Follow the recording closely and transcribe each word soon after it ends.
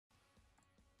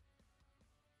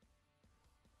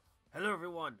Hello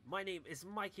everyone, my name is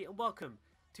Mikey and welcome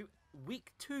to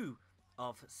week 2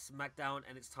 of Smackdown,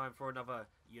 and it's time for another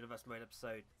Universe Mode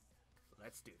episode.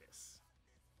 Let's do this.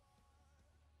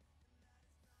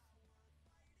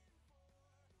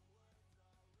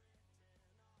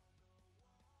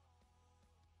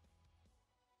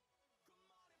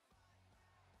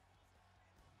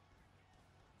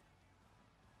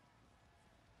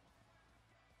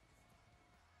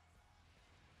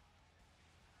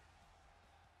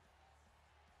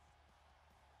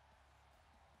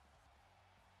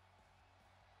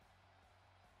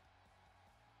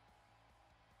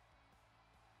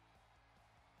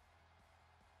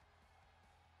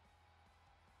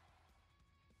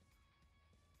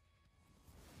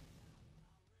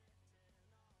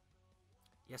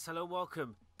 Yes, hello,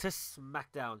 welcome to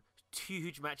Smackdown. Two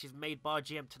huge matches made by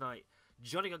GM tonight.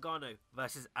 Johnny Gargano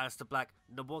versus Aleister Black,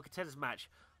 number 1 contenders match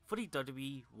for the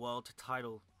WWE World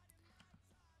title.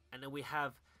 And then we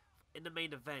have, in the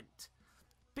main event,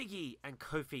 Big E and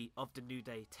Kofi of the New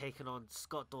Day taking on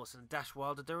Scott Dawson and Dash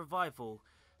Wilder, the Revival,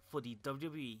 for the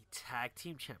WWE Tag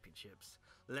Team Championships.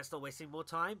 Let's not waste any more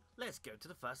time, let's go to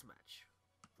the first match.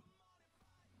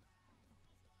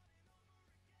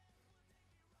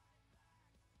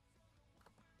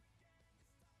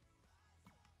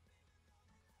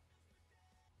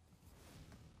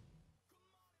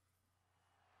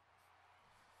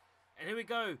 And here we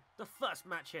go, the first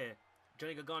match here.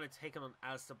 Johnny Gargano taking on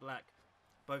Aleister Black.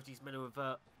 Both these men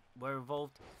were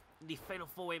involved in the Fatal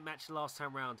 4-Way match last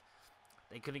time round.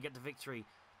 They couldn't get the victory,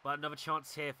 but another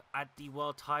chance here at the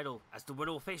world title, as the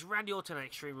winner will face Randy Orton at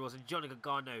Extreme Rules and Johnny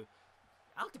Gargano.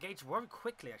 Out the gates rather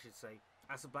quickly, I should say.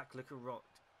 Aleister Black looking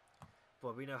rocked.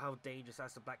 But we know how dangerous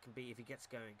Aleister Black can be if he gets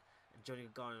going. And Johnny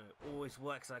Gargano always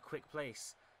works at a quick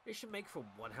place. This should make for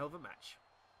one hell of a match.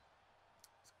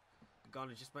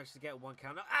 Gargano just managed to get one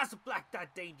count. Now, Aleister Black,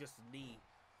 that dangerous knee.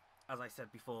 As I said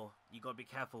before, you gotta be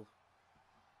careful.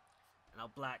 And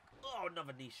now Black, oh,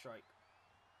 another knee strike.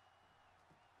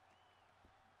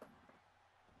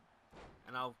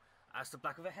 And now Aleister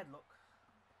Black with a headlock.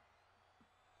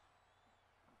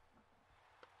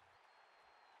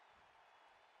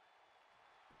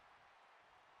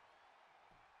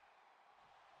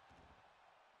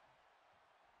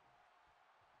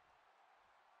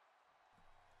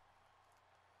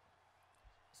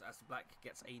 So Aleister Black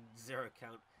gets a 0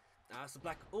 count. Aleister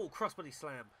Black, oh, crossbody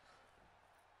slam.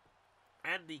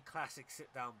 And the classic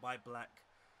sit down by Black.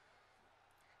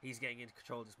 He's getting into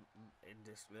control in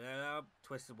this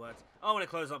twisted words. Oh, and a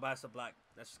close on by Aleister Black.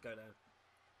 Let's just go down.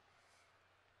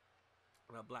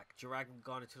 Now Black dragging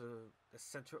Gargano to the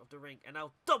center of the ring. And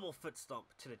now double foot stomp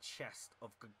to the chest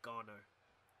of Gargano.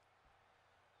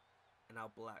 And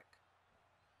now Black.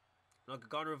 Now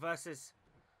Gargano reverses.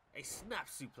 A snap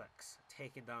suplex,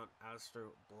 taking down Aleister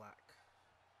Black.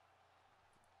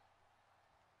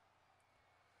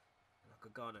 Now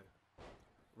Gargano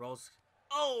rolls.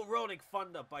 Oh, rolling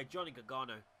thunder by Johnny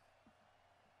Gargano.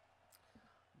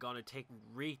 Gargano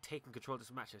retaking control of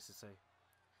this match, I should say.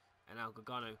 And now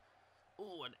Gargano.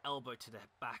 Oh, an elbow to the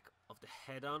back of the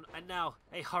head on. And now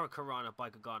a Hurricanrana by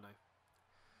Gargano.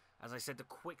 As I said, the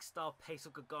quick style pace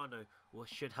of Gargano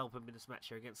should help him in this match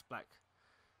here against Black.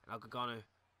 And now Gargano.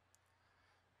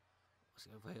 What's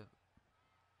he over here?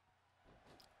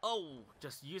 Oh,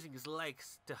 just using his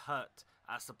legs to hurt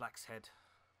Aleister Black's head.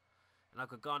 And now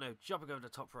Gargano jumping over the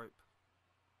top rope.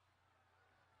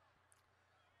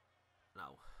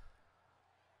 Now.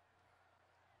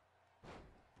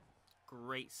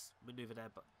 Great maneuver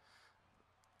there, but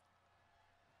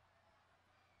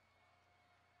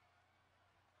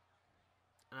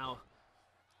now.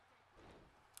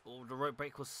 Oh, the rope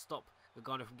break will stop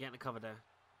Gargano from getting the cover there.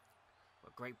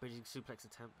 But great bridging suplex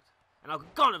attempt. And now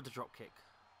Gargano with the drop kick.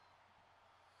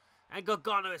 And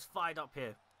Gargano is fired up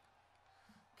here.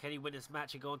 Can he win this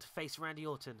match and go on to face Randy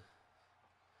Orton?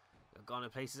 Gargano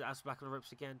places Aleister Black on the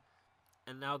ropes again.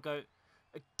 And now going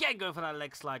for that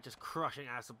leg slide, just crushing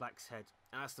Aleister Black's head.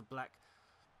 And Aleister Black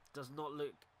does not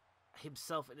look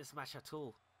himself in this match at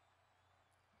all.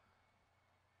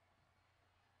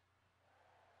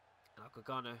 And now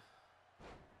Gargano.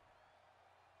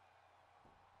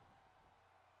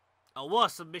 Oh, what a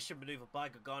submission maneuver by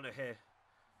Gargano here.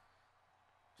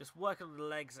 Just working on the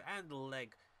legs and the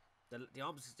leg. The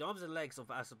arms and legs of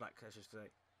Aleister Black, I should say.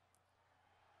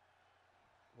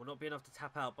 Will not be enough to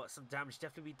tap out, but some damage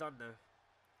definitely be done though.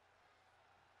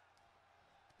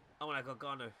 Oh, and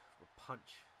Gargano with a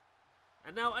punch.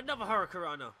 And now another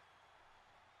Hurricanrana.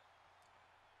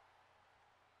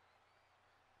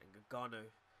 And Gargano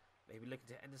maybe looking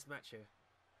to end this match here.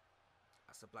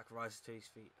 Aleister Black rises to his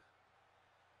feet.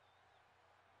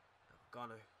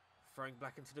 Gargano Throwing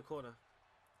Black into the corner.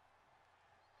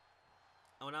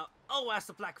 Oh, now. Oh,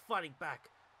 Aleister Black fighting back.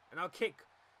 And now kick.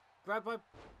 Grab by.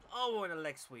 Oh, and a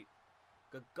leg sweep.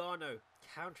 Gargano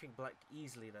countering Black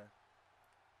easily there.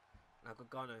 Now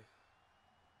Gargano.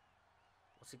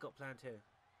 What's he got planned here?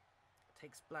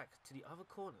 Takes Black to the other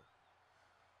corner.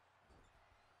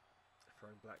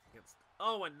 Throwing Black against.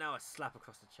 Oh, and now a slap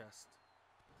across the chest.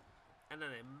 And then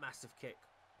a massive kick.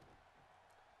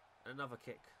 And another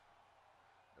kick.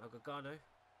 Now Gargano.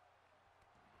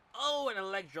 Oh, and a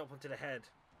leg drop onto the head.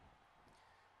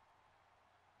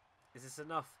 Is this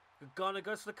enough? Gargano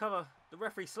goes for the cover. The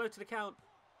referee slow to the count.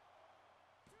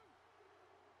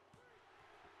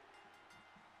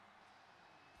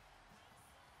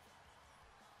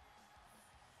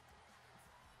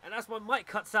 And as my mic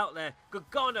cuts out there,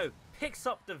 Gargano picks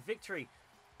up the victory.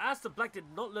 Aleister Black did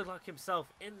not look like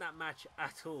himself in that match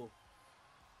at all.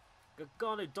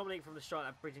 Gargano dominating from the start,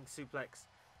 that bridging suplex.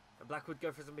 And Black would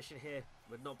go for submission here.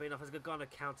 Would not be enough as Gargano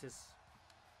counters.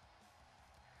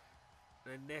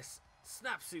 And then this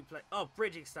snap suplex. Oh,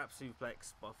 bridging snap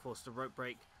suplex. But forced a rope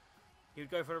break. He would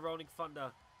go for the rolling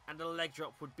thunder. And the leg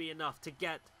drop would be enough to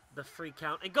get the 3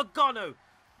 count. And Gargano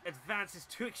advances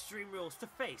to Extreme Rules to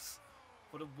face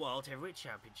for the World Heavyweight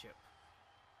Championship.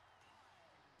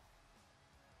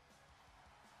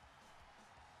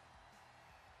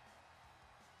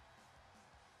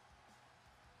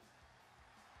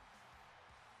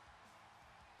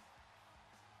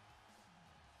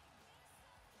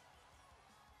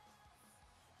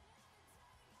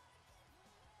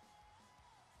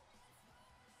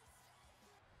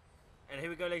 And here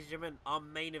we go, ladies and gentlemen, our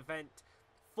main event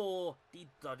for the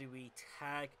WWE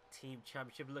Tag Team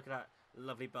Championship. Look at that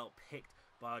lovely belt picked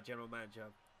by our general manager.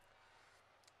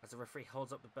 As the referee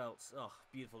holds up the belts. Oh,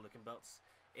 beautiful looking belts.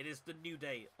 It is the New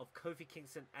Day of Kofi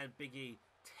Kingston and Big E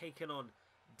taking on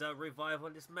the Revival.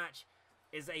 And this match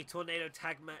is a tornado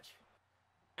tag match.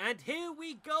 And here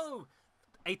we go.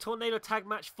 A tornado tag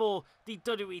match for the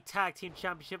WWE Tag Team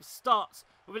Championship starts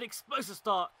with an explosive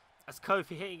start. As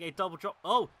Kofi hitting a double drop.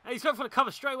 Oh, and he's going for the cover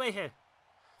straight away here.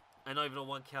 And not even on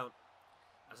 1 count.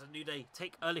 As a New Day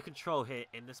take early control here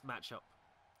in this matchup.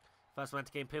 First man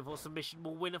to gain pinfall submission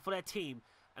will win it for their team.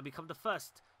 And become the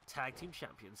first tag team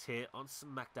champions here on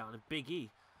Smackdown. And Big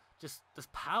E. Just this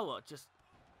power. Just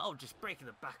breaking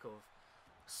the back of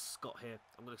Scott here.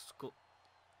 I'm going to score.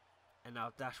 And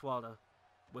now Dash Wilder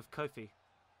with Kofi.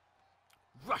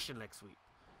 Russian leg sweep.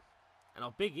 And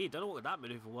our Big E, don't know what that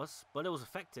maneuver was, but it was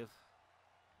effective.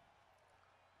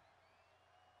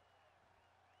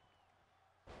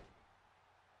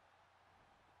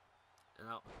 And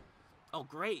now, oh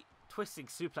great, twisting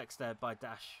suplex there by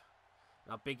Dash.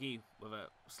 Now Big E with a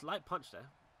slight punch there.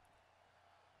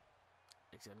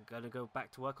 He's going to go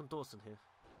back to work on Dawson here.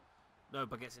 No,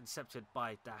 but gets intercepted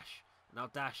by Dash. Now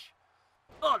Dash,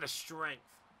 oh the strength.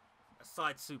 A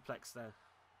side suplex there.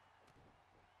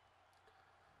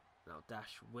 Now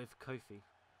Dash with Kofi.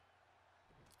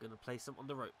 Gonna place him on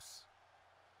the ropes.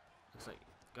 Looks like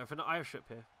going for an Irish whip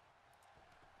here.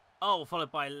 Oh,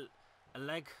 followed by a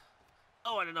leg.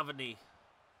 Oh, and another knee.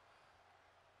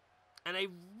 And a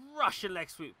Russian leg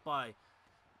sweep by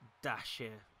Dash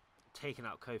here. Taking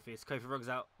out Kofi. As Kofi rolls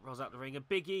out the ring. And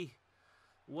Big E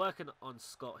working on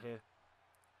Scott here.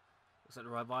 Looks like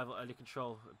the Revival early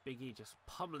control. Big E just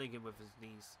pummeling him with his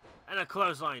knees. And a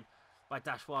clothesline by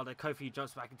Dash Wilder. Kofi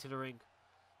jumps back into the ring.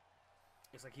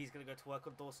 Looks like he's going to go to work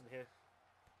on Dawson here.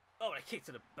 Oh, and a kick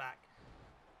to the back.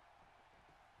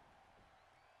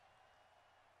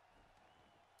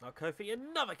 Now Kofi,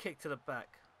 another kick to the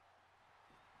back.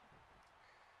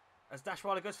 As Dash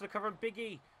Wilder goes for the cover and Big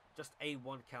E, just a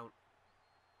 1 count.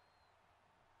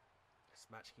 This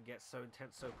match can get so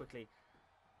intense so quickly.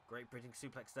 Great bridging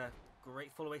suplex there.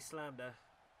 Great fall away slam there.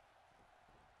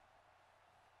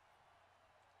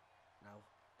 Now,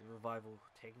 the Revival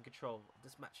taking control of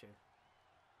this match here.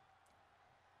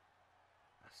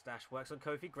 As Dash works on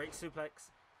Kofi, great suplex.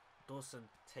 Dawson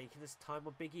taking his time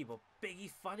on Big E, but Big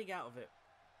E fighting out of it.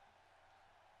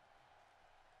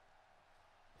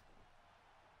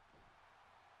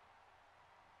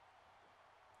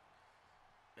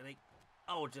 And they,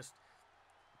 oh, just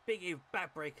Big E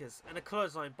backbreakers and a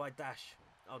clothesline by Dash.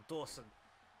 Oh, Dawson,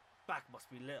 back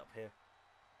must be lit up here.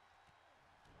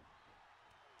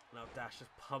 Now Dash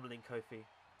just pummeling Kofi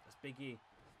as Big E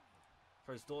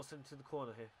throws Dawson to the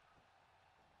corner here.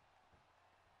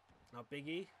 Now Big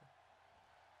E.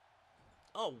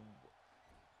 Oh.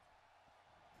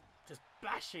 Just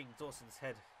bashing Dawson's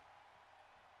head.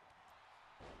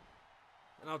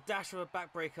 And now Dash with a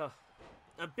backbreaker.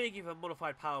 And Big E with a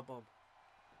modified powerbomb.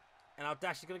 And now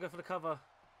Dash is going to go for the cover.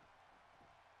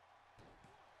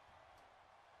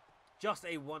 Just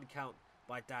a 1 count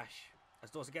by Dash. As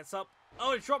Dawson gets up.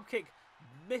 Oh, a drop kick.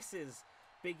 Misses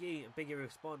Big E. And Big E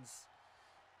responds.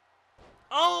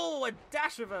 Oh, a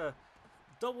Dash with a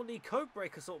double knee code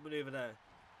breaker sort of maneuver there.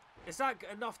 Is that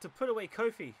enough to put away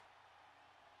Kofi?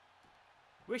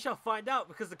 We shall find out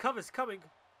because the cover's coming.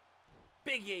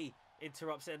 Big E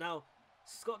interrupts it now.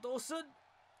 Scott Dawson.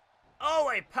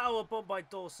 Oh, a power bomb by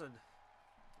Dawson.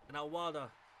 And now Wilder.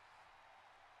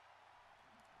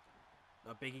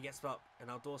 Now Big E gets up. And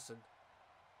now Dawson.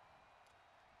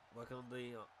 Working on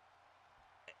the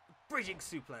bridging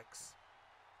suplex.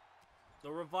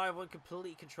 The Revival in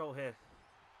complete control here.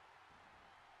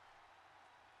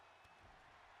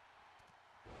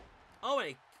 Oh,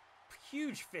 and a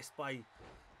huge fist by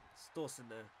Dawson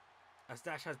there. As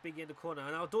Dash has Big E in the corner.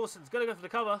 And now Dawson's going to go for the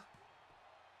cover.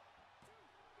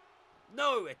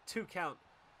 No, a 2 count.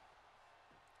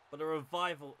 But the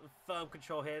Revival in firm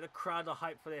control here. The crowd are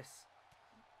hyped for this.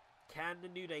 Can the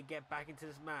New Day get back into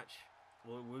this match?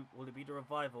 Will it be the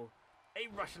Revival? A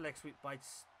Russian leg sweep by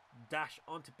Dash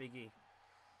onto Big E.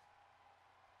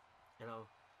 You know,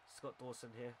 Scott Dawson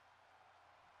here.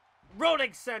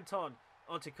 Rolling senton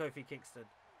onto Kofi Kingston.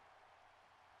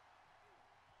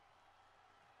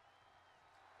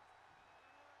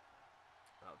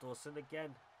 Now Dawson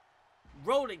again.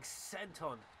 Rolling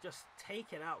senton. Just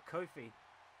taking out Kofi.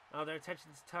 Now their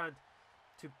attention's turned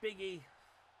to Big E.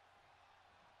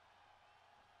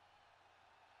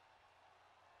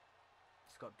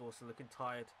 Scott Dawson looking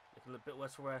tired. Looking a little bit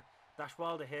worse for wear. Dash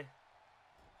Wilder here.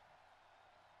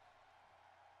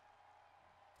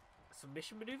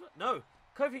 Submission maneuver? No.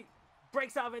 Kofi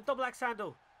breaks out of it. Double axe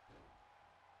handle.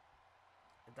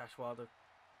 And Dash Wilder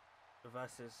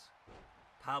reverses.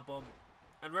 Powerbomb.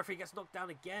 And referee gets knocked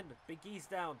down again. Big E's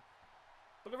down.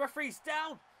 But the referee's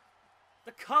down.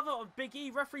 The cover on Big E.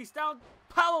 Referee's down.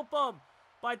 Powerbomb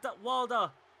by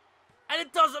Wilder. And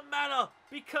it doesn't matter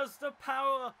because the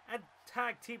power and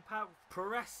tag team power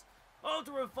press on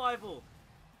the Revival.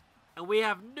 And we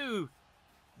have new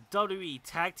WWE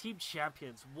Tag Team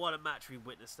Champions. What a match we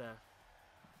witnessed there.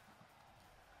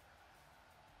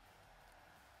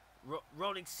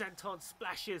 Rolling senton,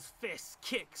 splashes, fists,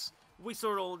 kicks. We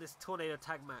saw it all in this tornado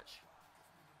tag match.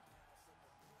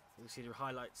 You can see the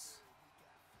highlights.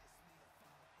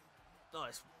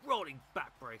 Nice rolling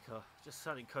backbreaker. Just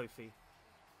turning Kofi.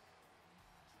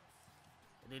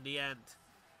 And in the end,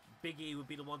 Big E would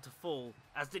be the one to fall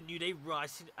as the New Day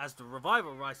rise, as the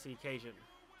Revival rise to the occasion.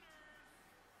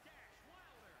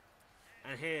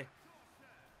 And here,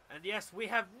 and yes, we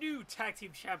have new tag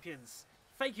team champions.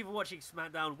 Thank you for watching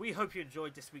Smackdown. We hope you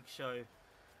enjoyed this week's show.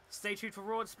 Stay tuned for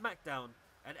Raw and Smackdown,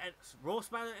 and Raw,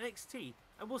 Smackdown, and NXT,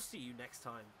 and we'll see you next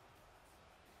time.